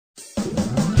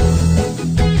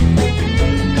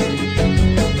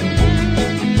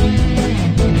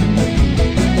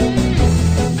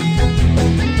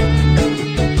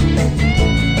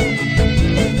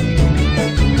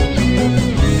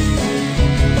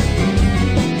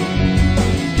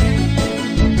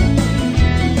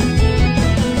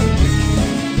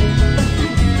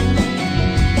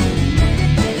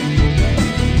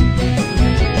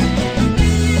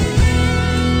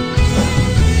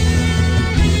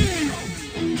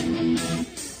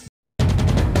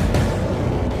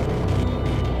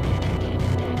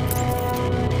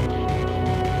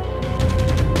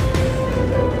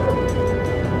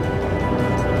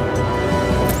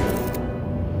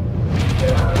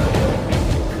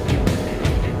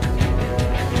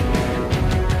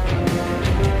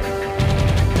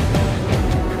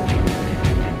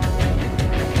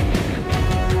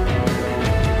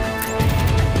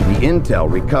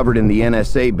Intel recovered in the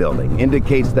NSA building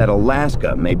indicates that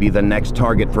Alaska may be the next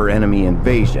target for enemy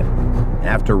invasion.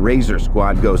 After Razor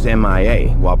Squad goes MIA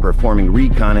while performing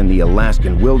recon in the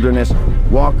Alaskan wilderness,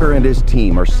 Walker and his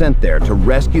team are sent there to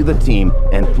rescue the team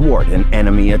and thwart an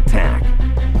enemy attack.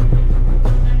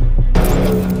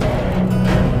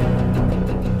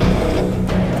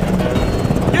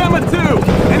 Gamma 2!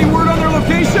 Any word on their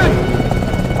location?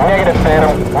 Negative,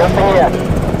 Phantom. Nothing yet.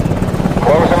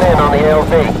 Closing in on the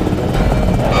LZ.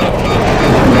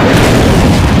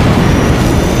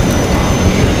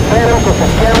 Phantom, this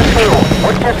is Gamma 2.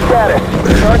 What's your status?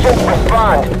 Sergeant,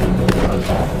 respond.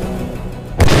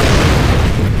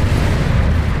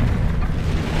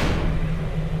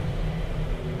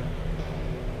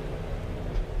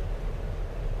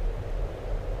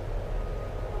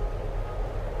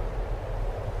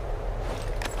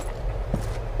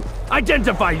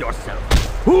 Identify yourself!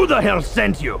 Who the hell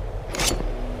sent you?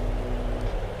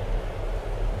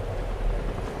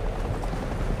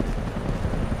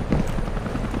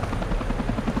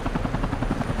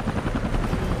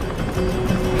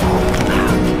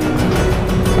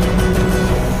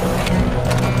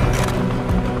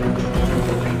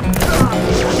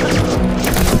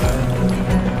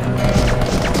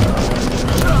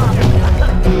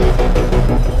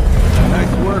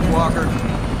 Nice work, Walker.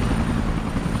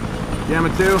 Gamma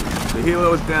 2, the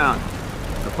helo is down.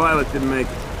 The pilot didn't make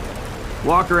it.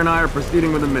 Walker and I are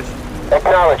proceeding with the mission.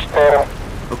 Acknowledged, Phantom.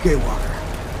 Okay, Walker.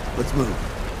 Let's move.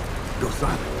 Go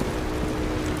silent.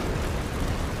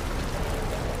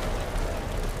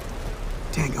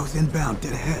 Tango's inbound,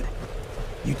 dead ahead.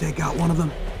 You take out one of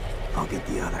them, I'll get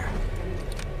the other.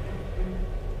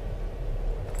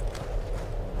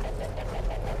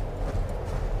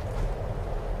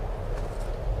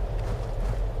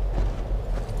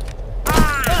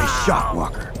 Nice shot,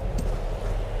 Walker.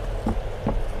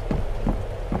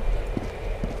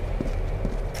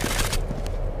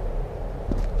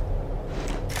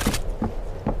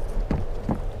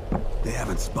 They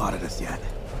haven't spotted us yet.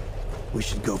 We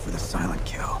should go for the silent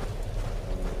kill.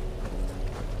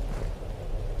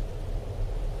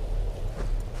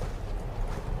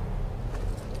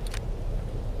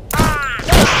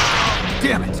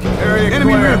 Damn it! Area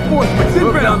enemy clear. Reinforcements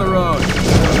inbound down the road.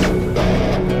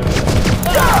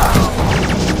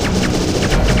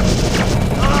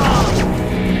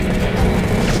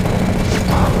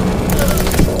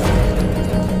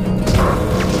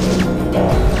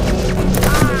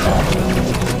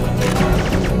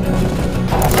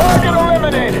 Target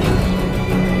eliminated.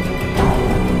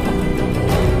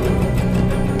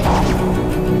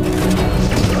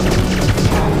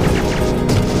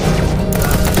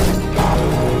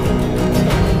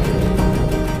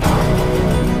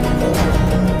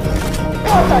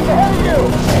 Contact ahead of you!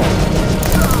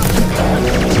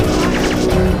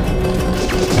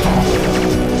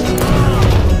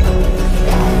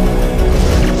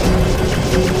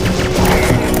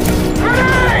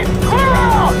 Grenade! Clear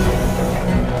out!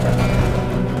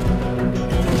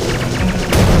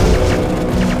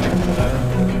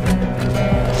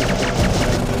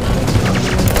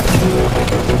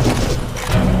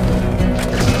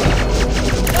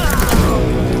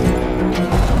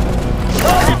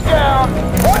 Target down!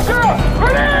 Watch out!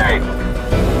 Grenade!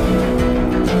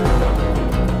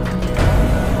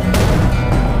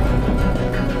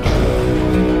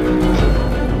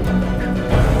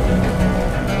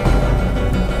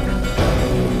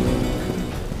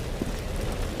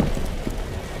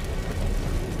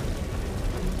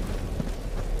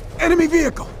 Enemy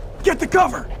vehicle! Get the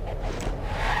cover!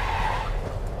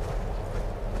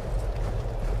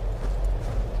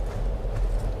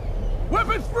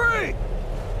 Weapons free!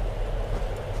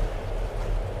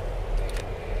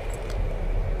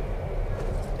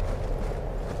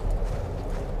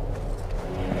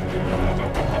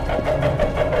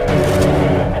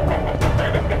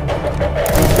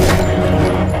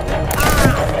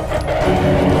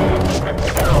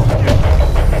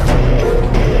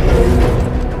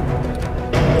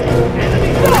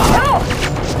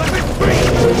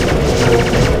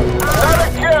 Another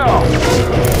kill!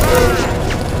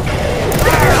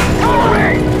 Cover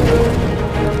me!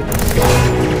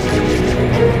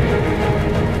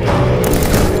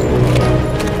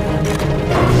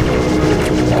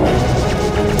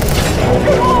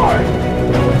 Good Lord!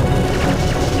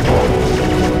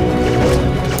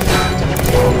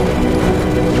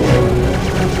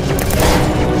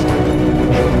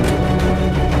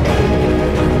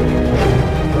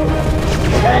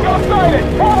 Tango sighted!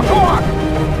 12 o'clock!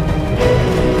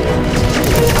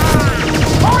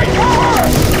 Find cover!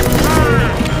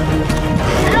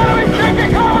 The enemy's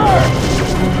taking cover!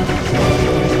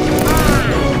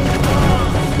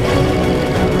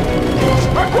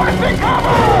 Requesting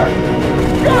cover!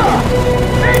 Yeah!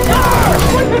 Need cover!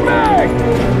 What's it back?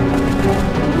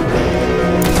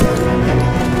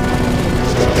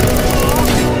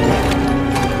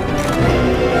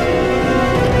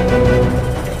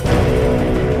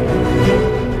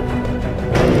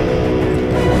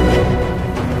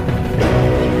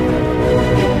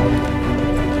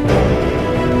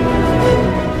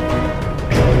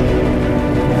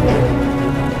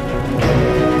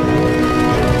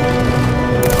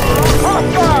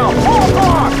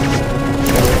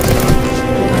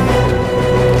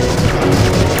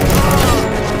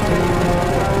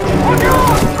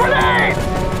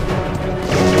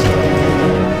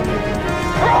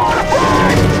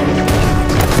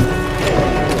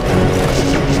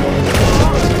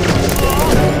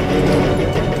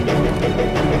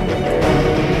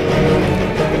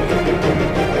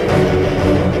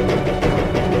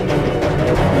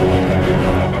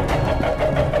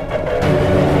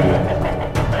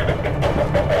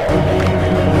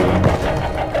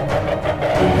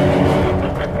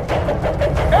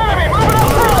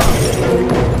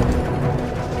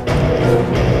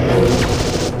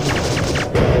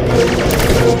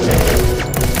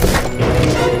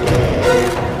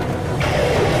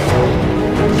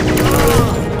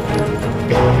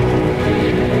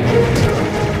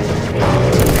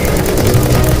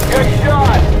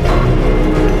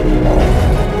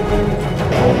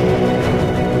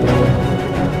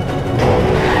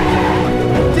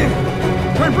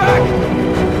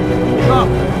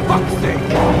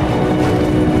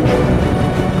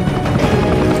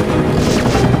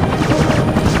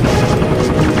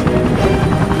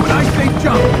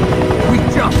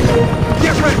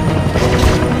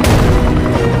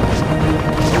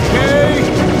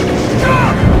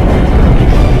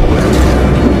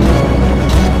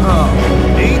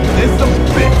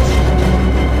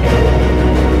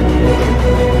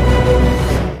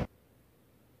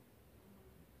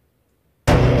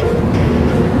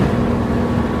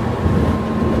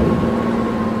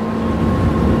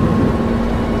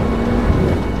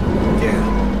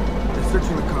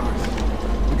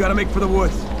 For the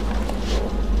woods.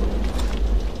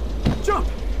 Jump!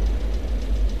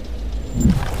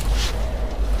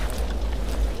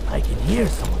 I can hear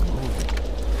someone moving.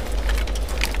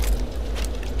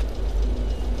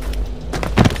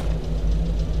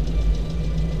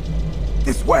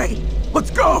 This way!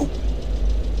 Let's go!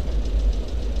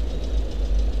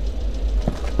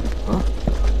 Huh?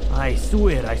 I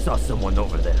swear I saw someone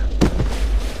over there.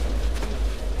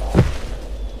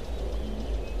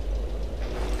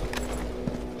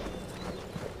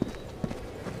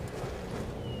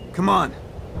 Come on.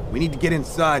 We need to get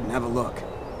inside and have a look.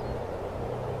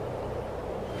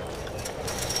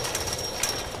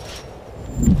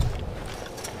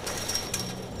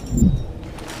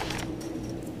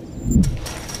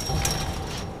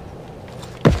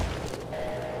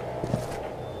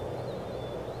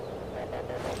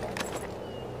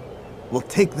 We'll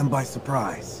take them by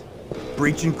surprise.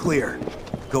 Breach and clear.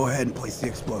 Go ahead and place the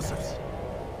explosives.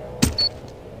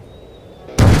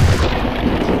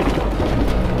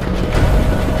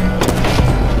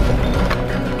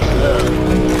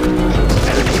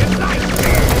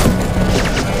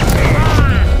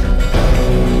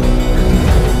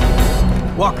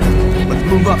 Walker, let's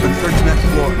move up and search next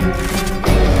floor.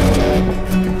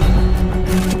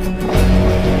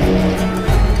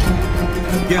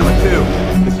 Gamma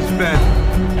 2, this is Ben.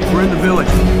 We're in the village.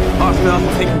 Hostiles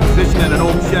are taking position at an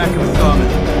old shack in the sawmill.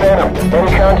 Phantom,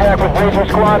 any contact with Razor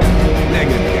Squad?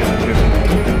 Negative, Gamma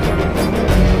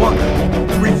 2.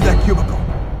 Walker, reach that cubicle.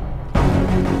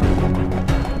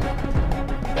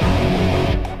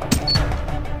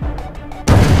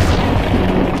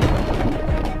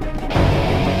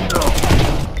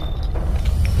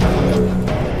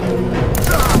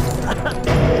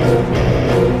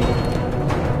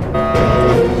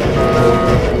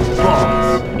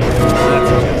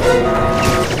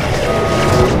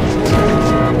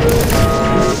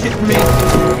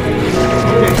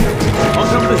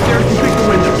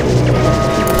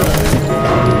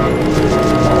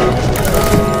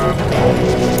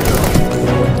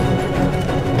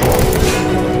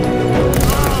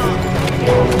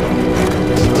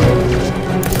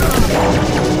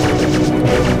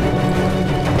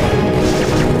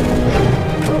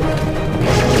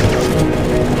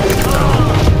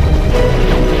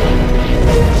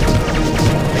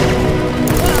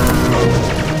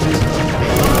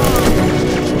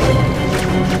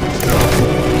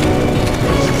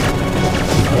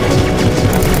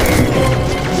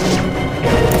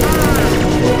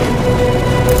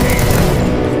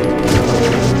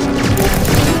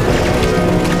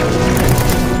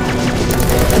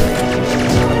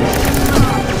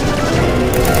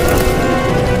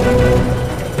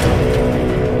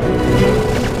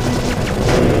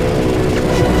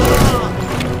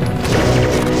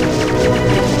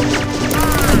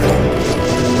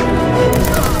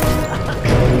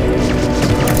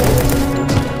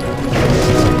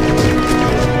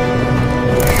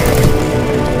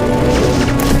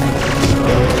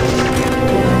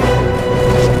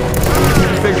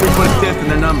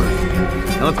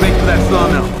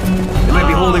 sawmill. They might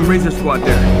be holding Razor Squad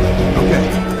there. Okay,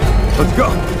 let's go.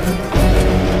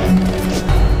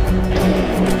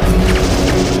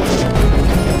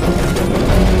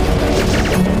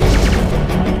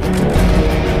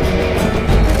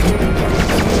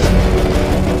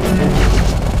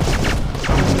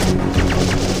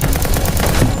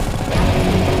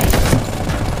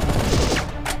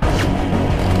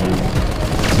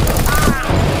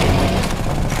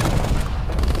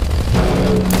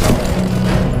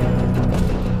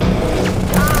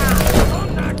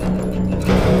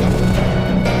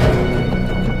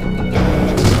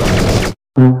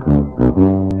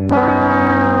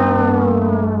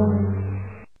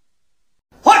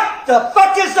 What the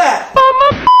fuck is that?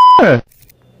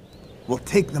 We'll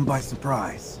take them by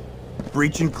surprise.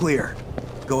 Breach and clear.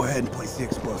 Go ahead and place the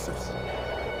explosives.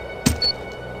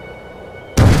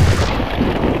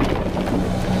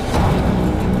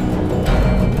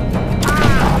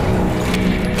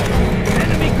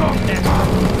 Enemy contact!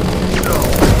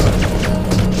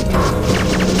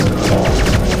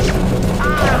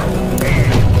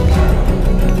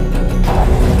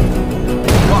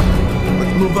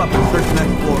 Let's move up and search the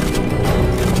next floor.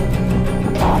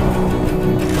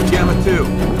 Gamma 2,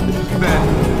 this is Ben.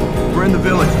 We're in the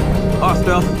village.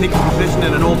 Hostiles have taken position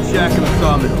in an old shack in the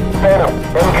sawmill. Phantom,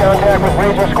 any contact with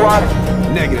Razor Squad?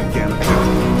 Negative, Gamma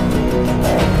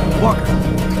 2. Walker,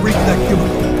 reach that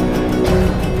cubicle.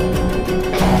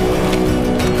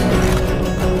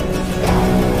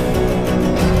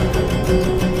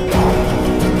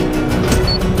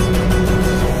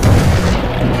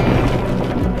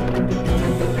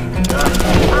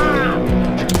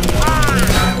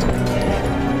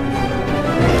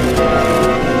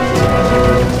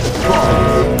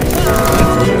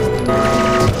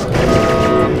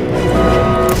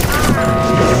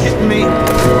 Hitting me.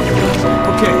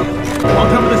 Okay, on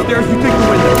top of the stairs, you take the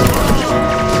window.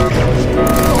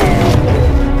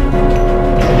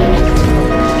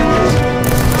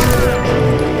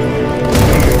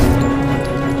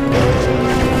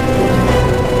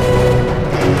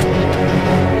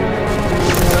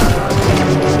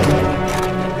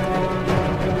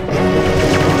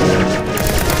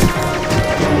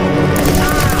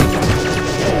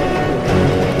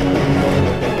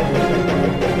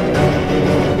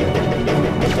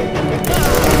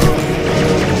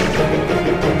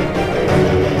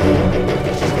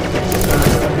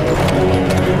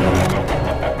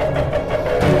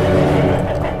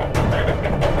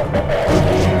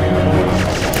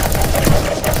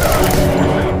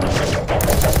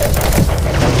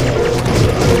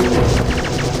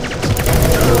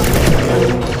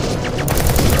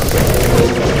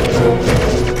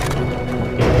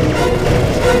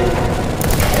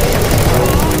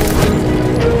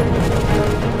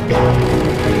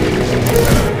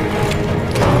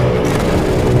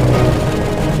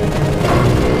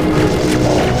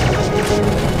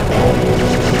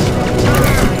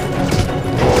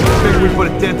 Figure we put a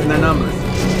dent in their numbers.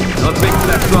 Now let's make it to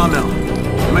that sawmill.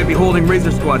 They might be holding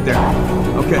Razor Squad there.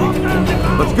 Okay,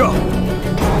 let's go.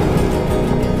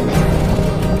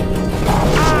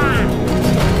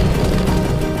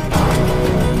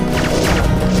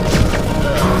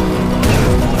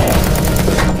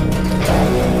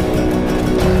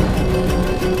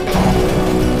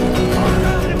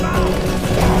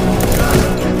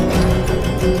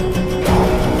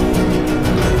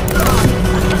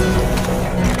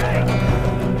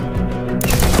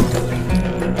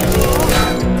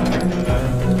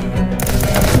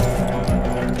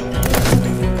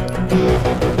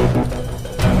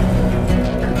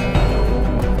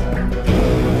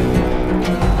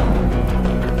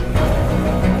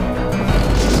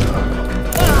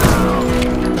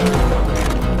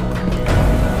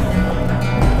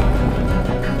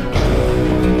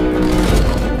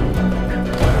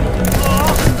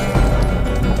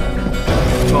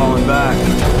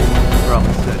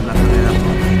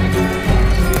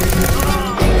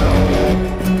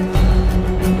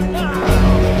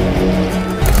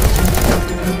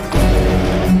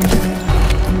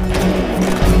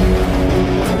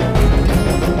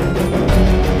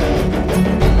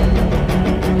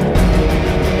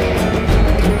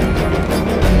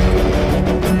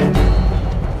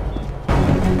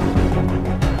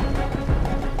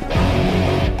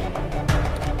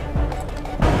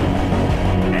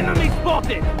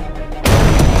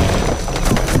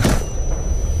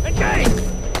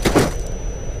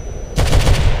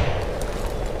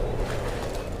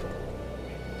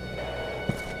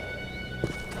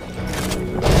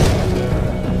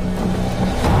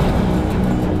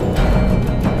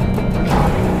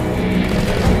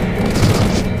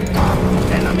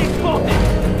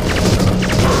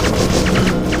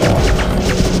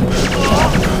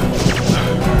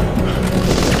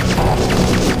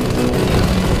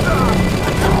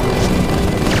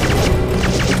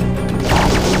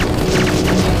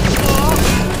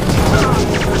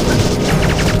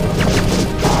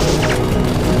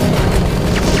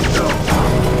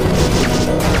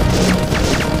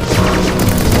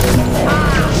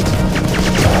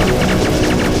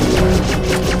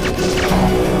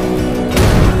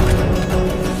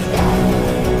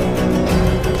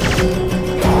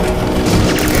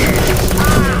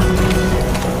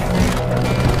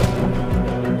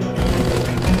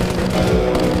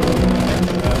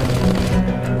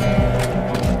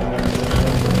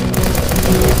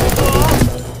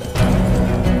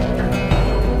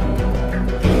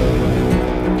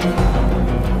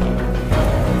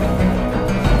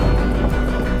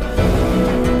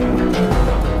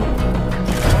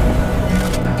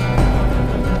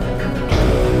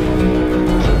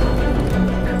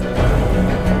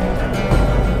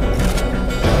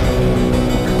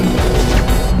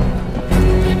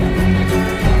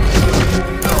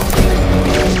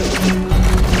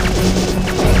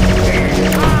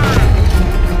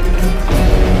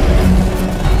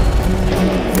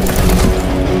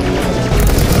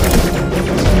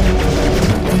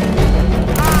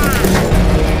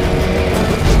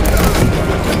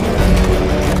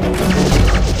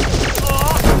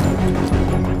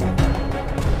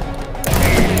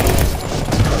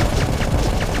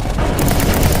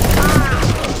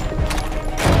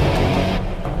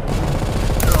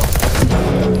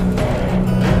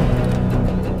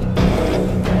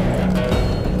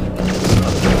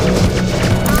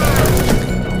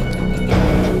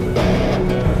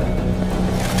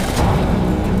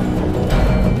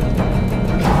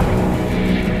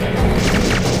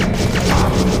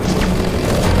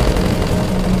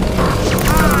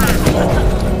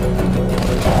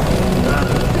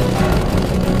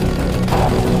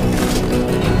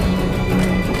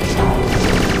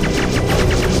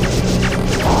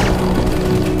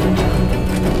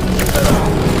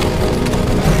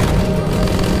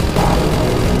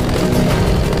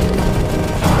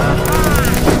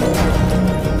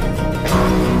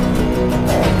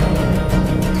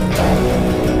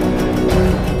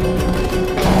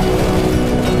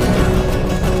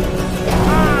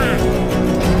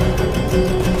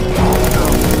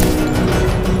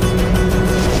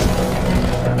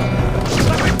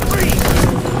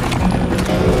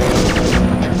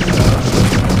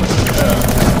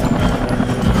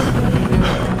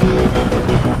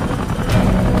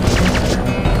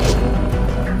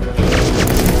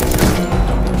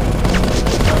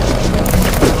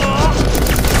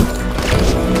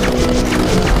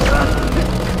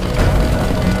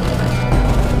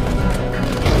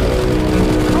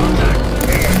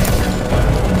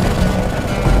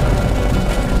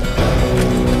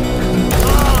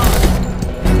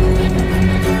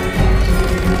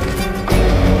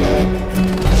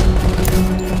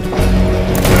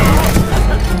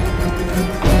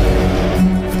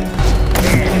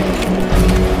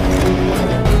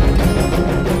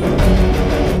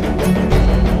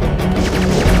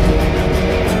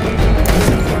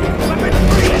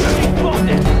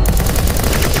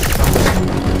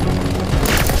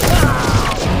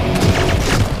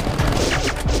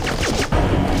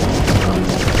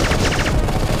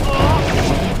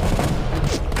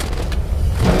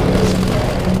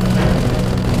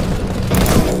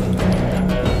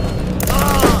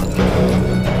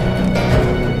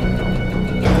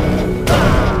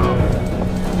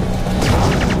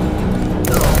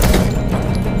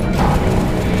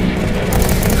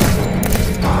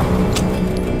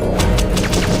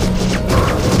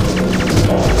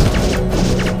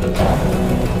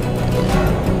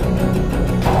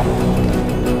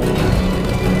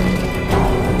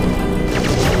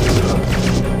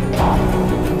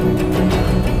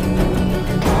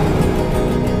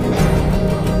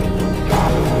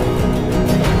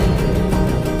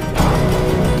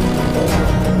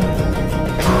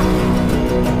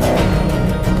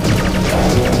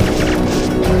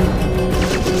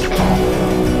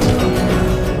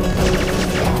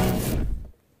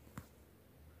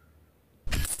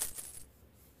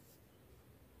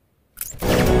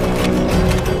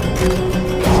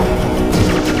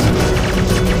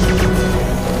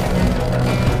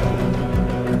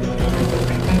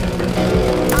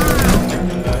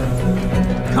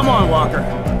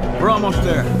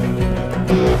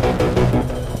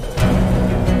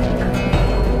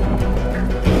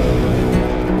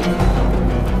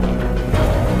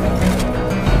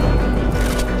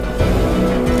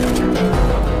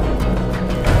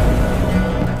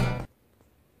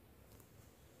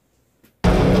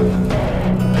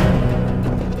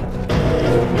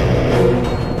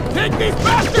 Take these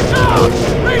bastards out!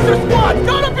 Razor Squad,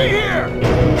 gotta be here!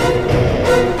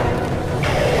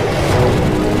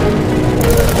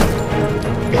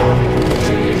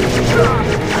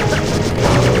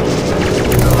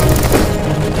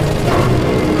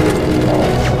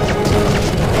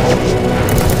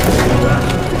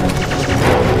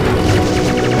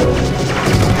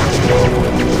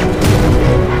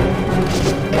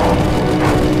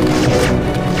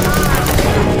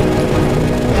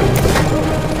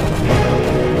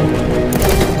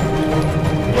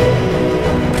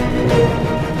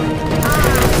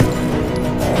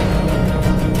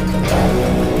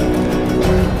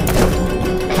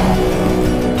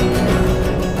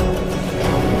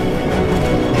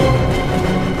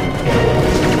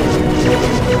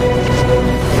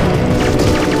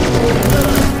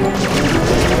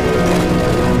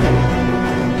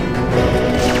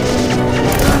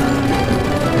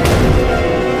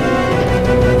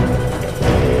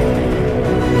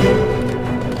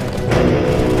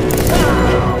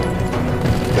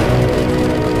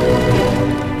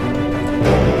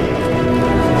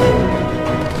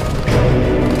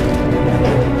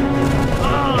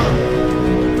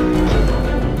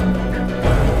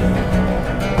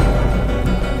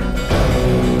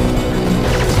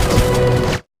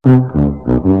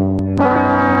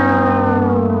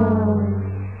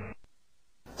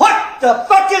 What the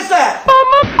fuck is that?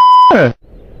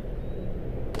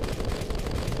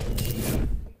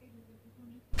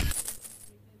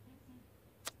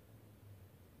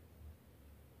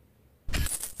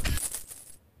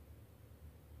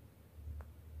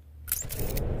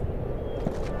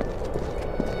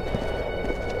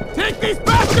 Take these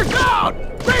bastards out!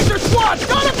 Razor Squad,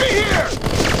 gotta be here!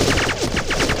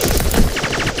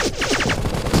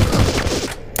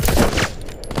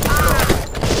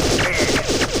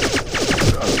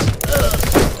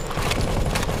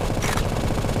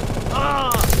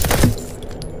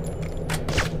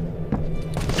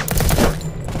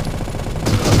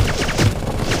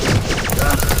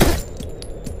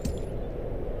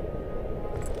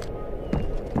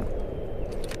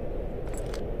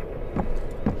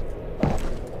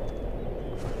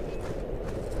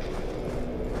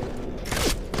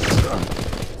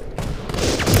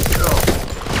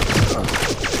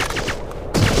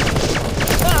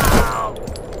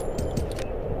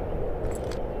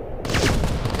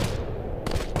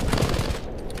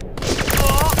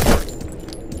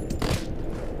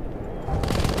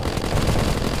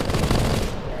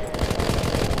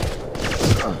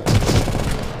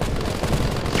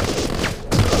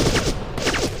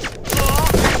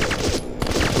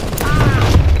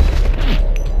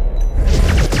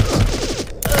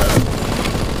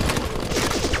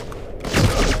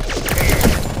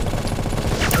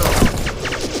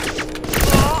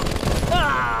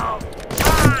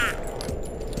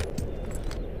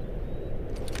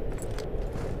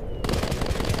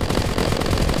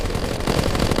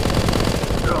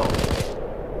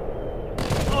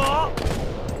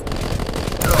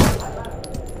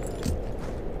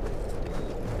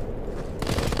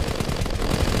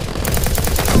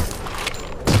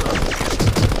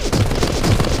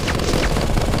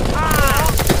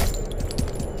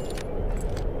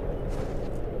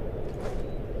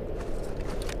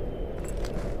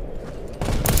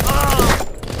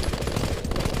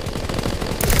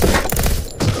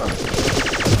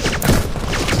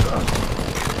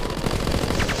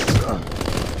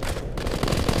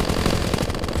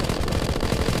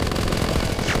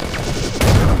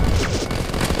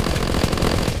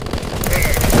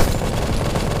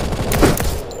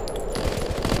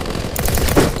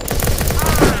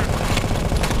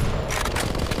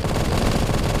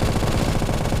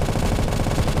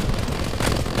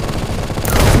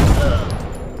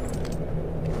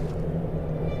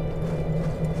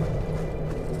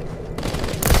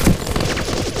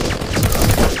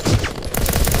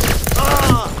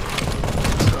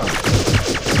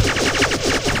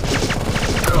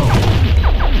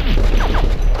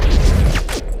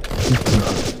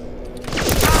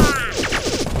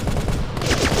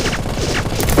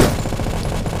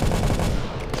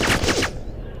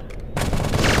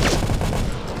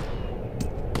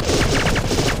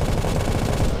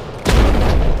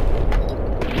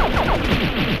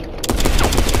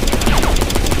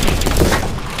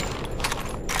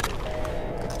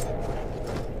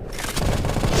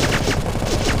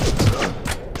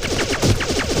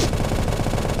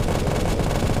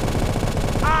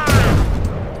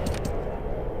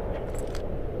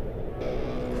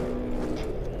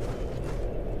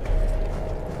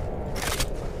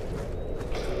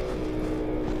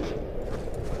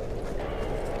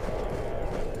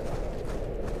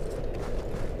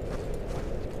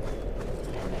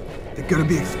 They're gonna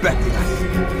be expecting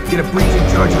us. Get a breaching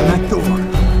charge on that door.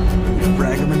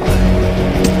 Frag them and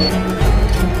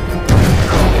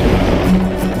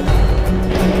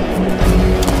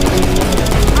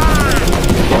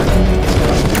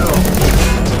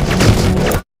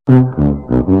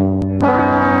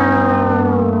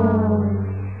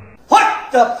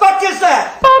What the fuck is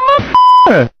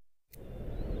that?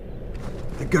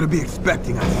 they're gonna be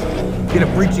expecting us. Get a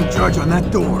breaching charge on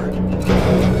that door.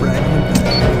 Frag them and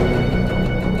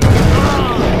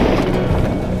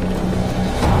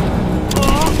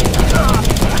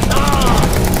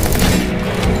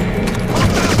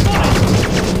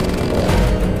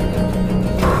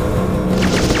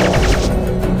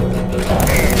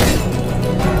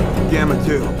Gamma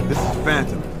 2, this is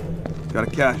Phantom. Got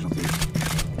a casualty.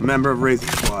 A member of Razor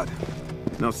Squad.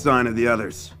 No sign of the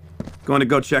others. Going to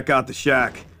go check out the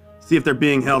shack. See if they're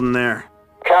being held in there.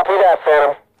 Copy that,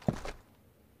 Phantom.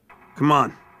 Come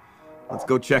on. Let's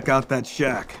go check out that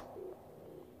shack.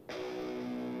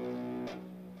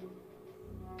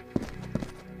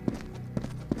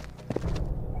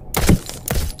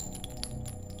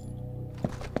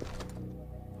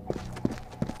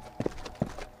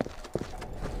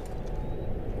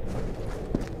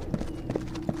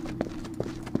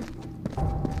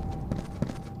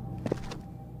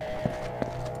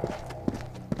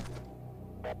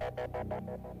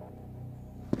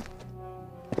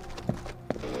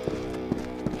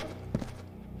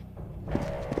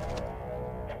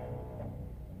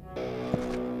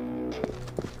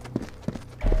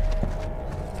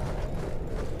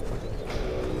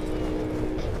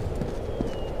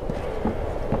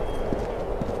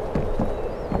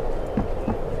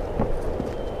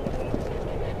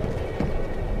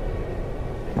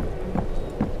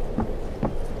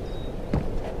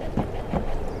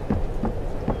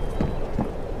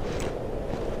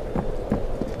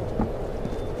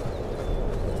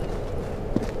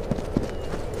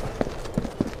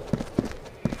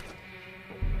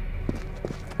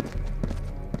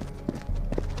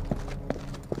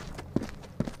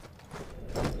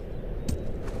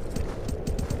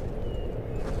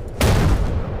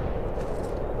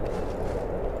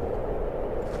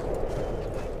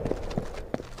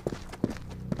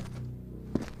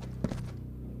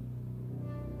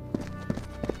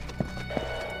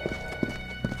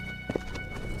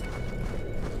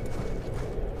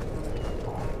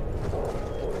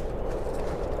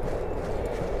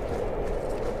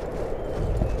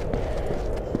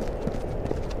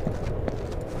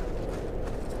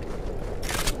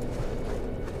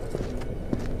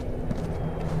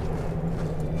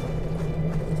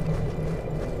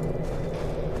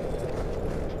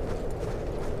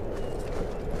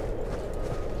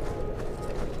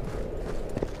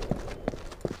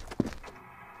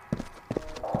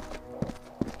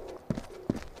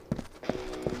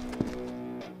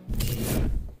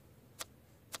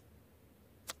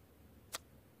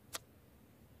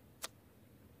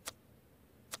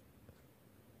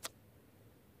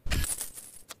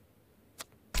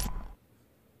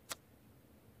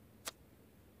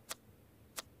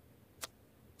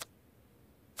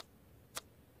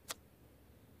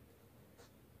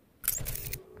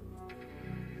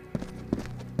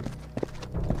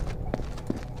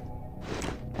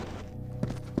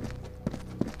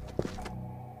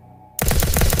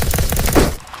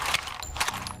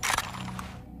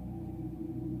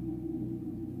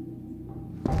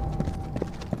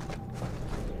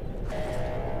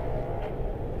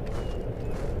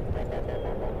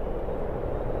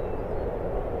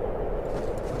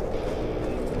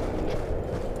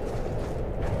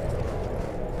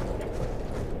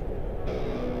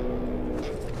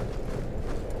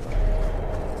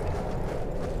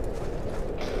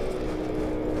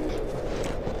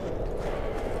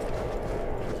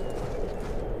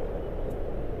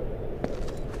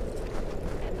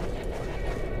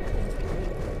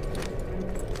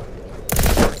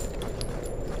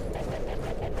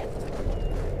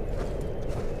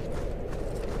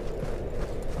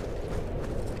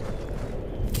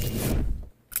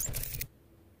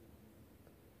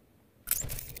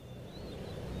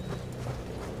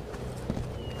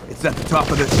 It's at the top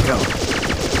of this hill.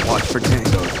 Watch for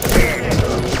tangos.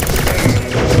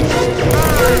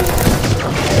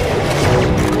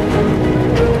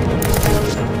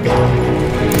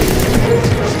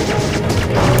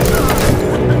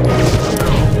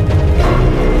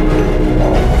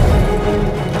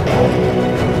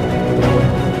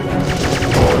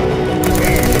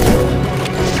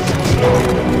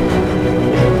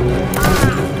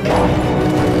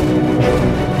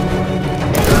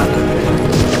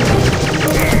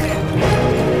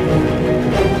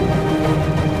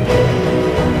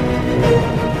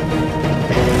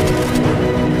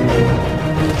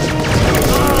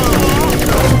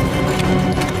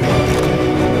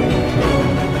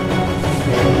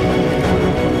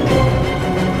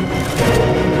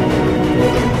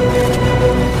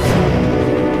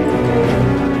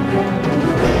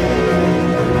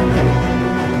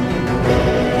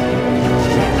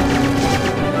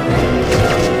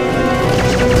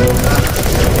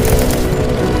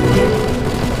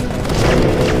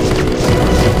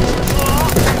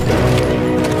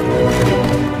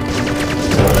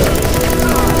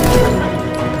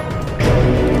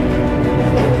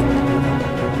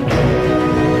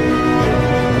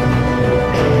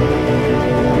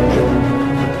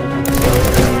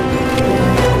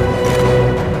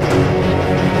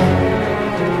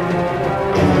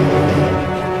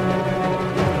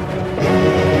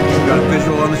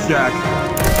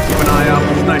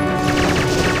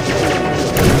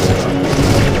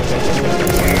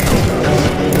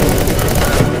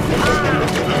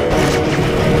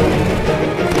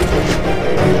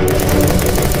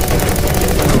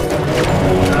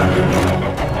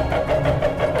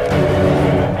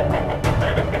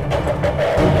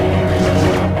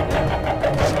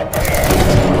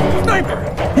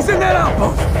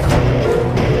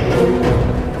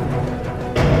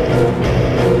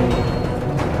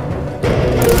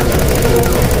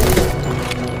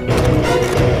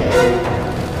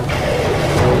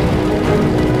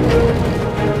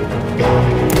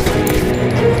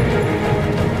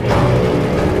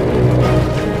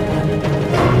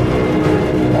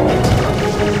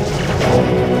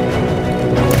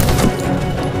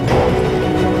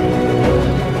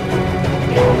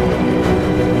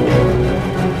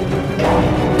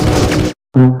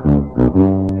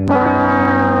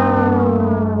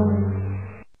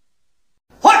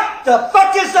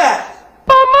 fuck is that?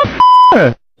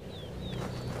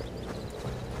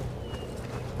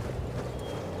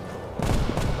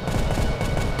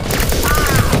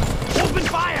 Open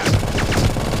fire!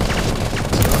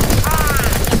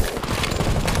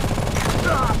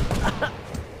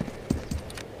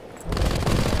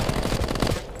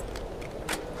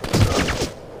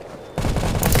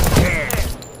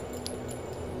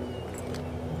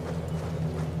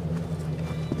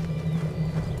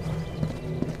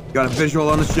 Got a visual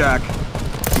on the shack.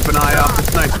 Keep an eye out for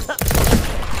snipers.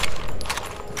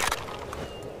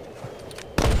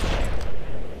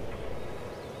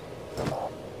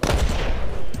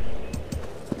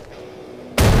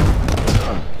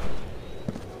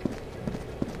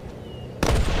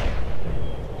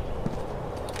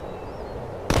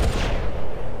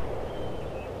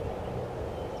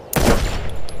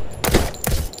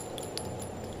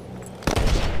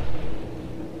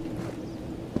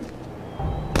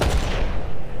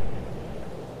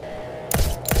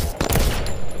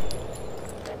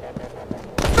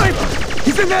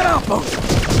 He's in that outpost!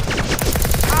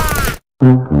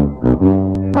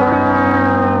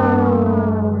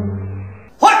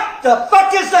 What the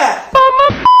fuck is that?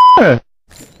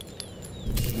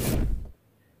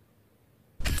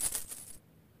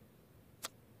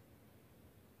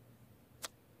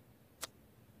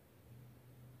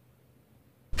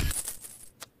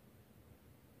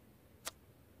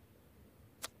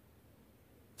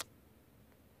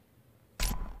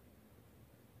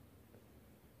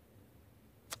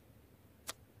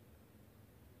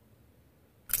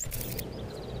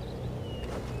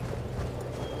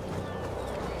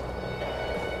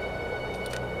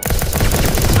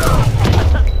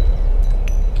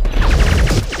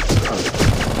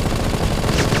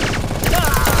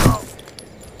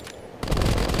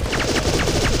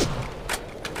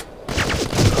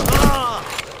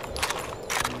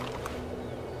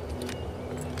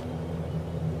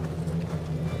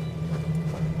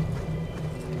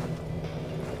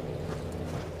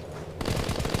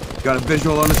 Got a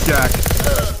visual on the shack.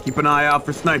 Keep an eye out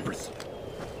for snipers.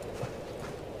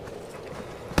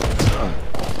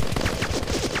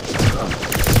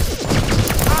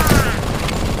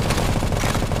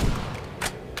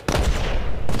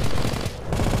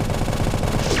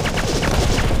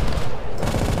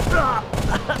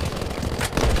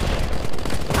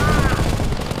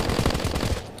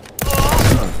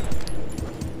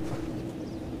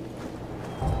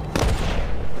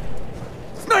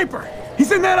 Sniper!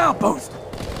 He's in that outpost!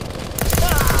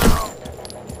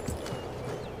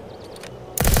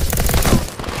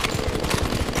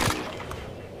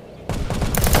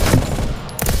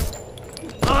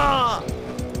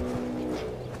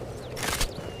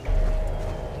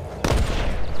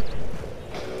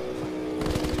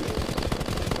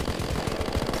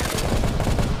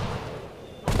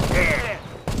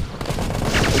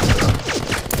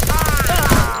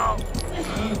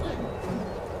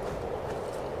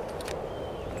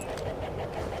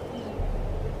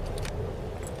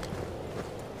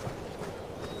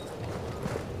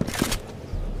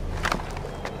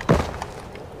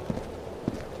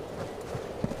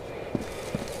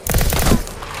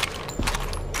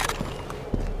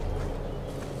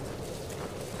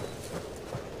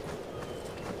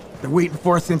 They're waiting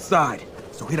for us inside,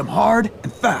 so hit them hard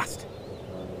and fast.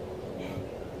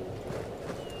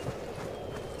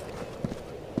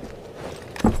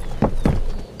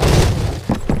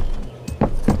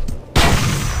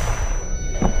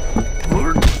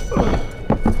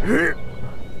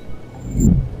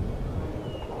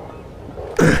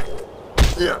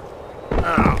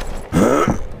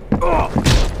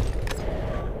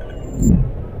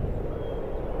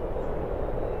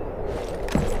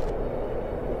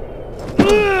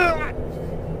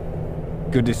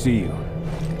 Good to see you.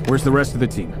 Where's the rest of the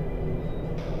team?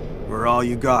 We're all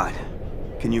you got.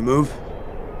 Can you move?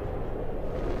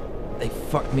 They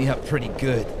fucked me up pretty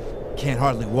good. Can't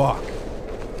hardly walk.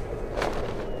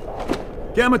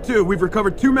 Gamma 2, we've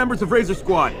recovered 2 members of Razor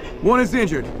Squad. 1 is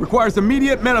injured. Requires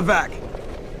immediate medevac.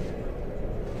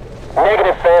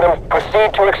 Negative, Phantom.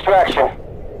 Proceed to extraction.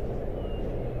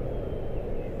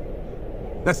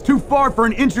 That's too far for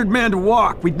an injured man to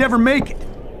walk. We'd never make it.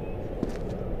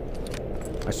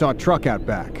 I saw a truck out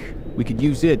back. We could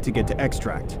use it to get to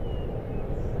extract.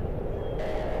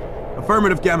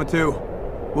 Affirmative, Gamma 2.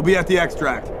 We'll be at the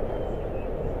extract.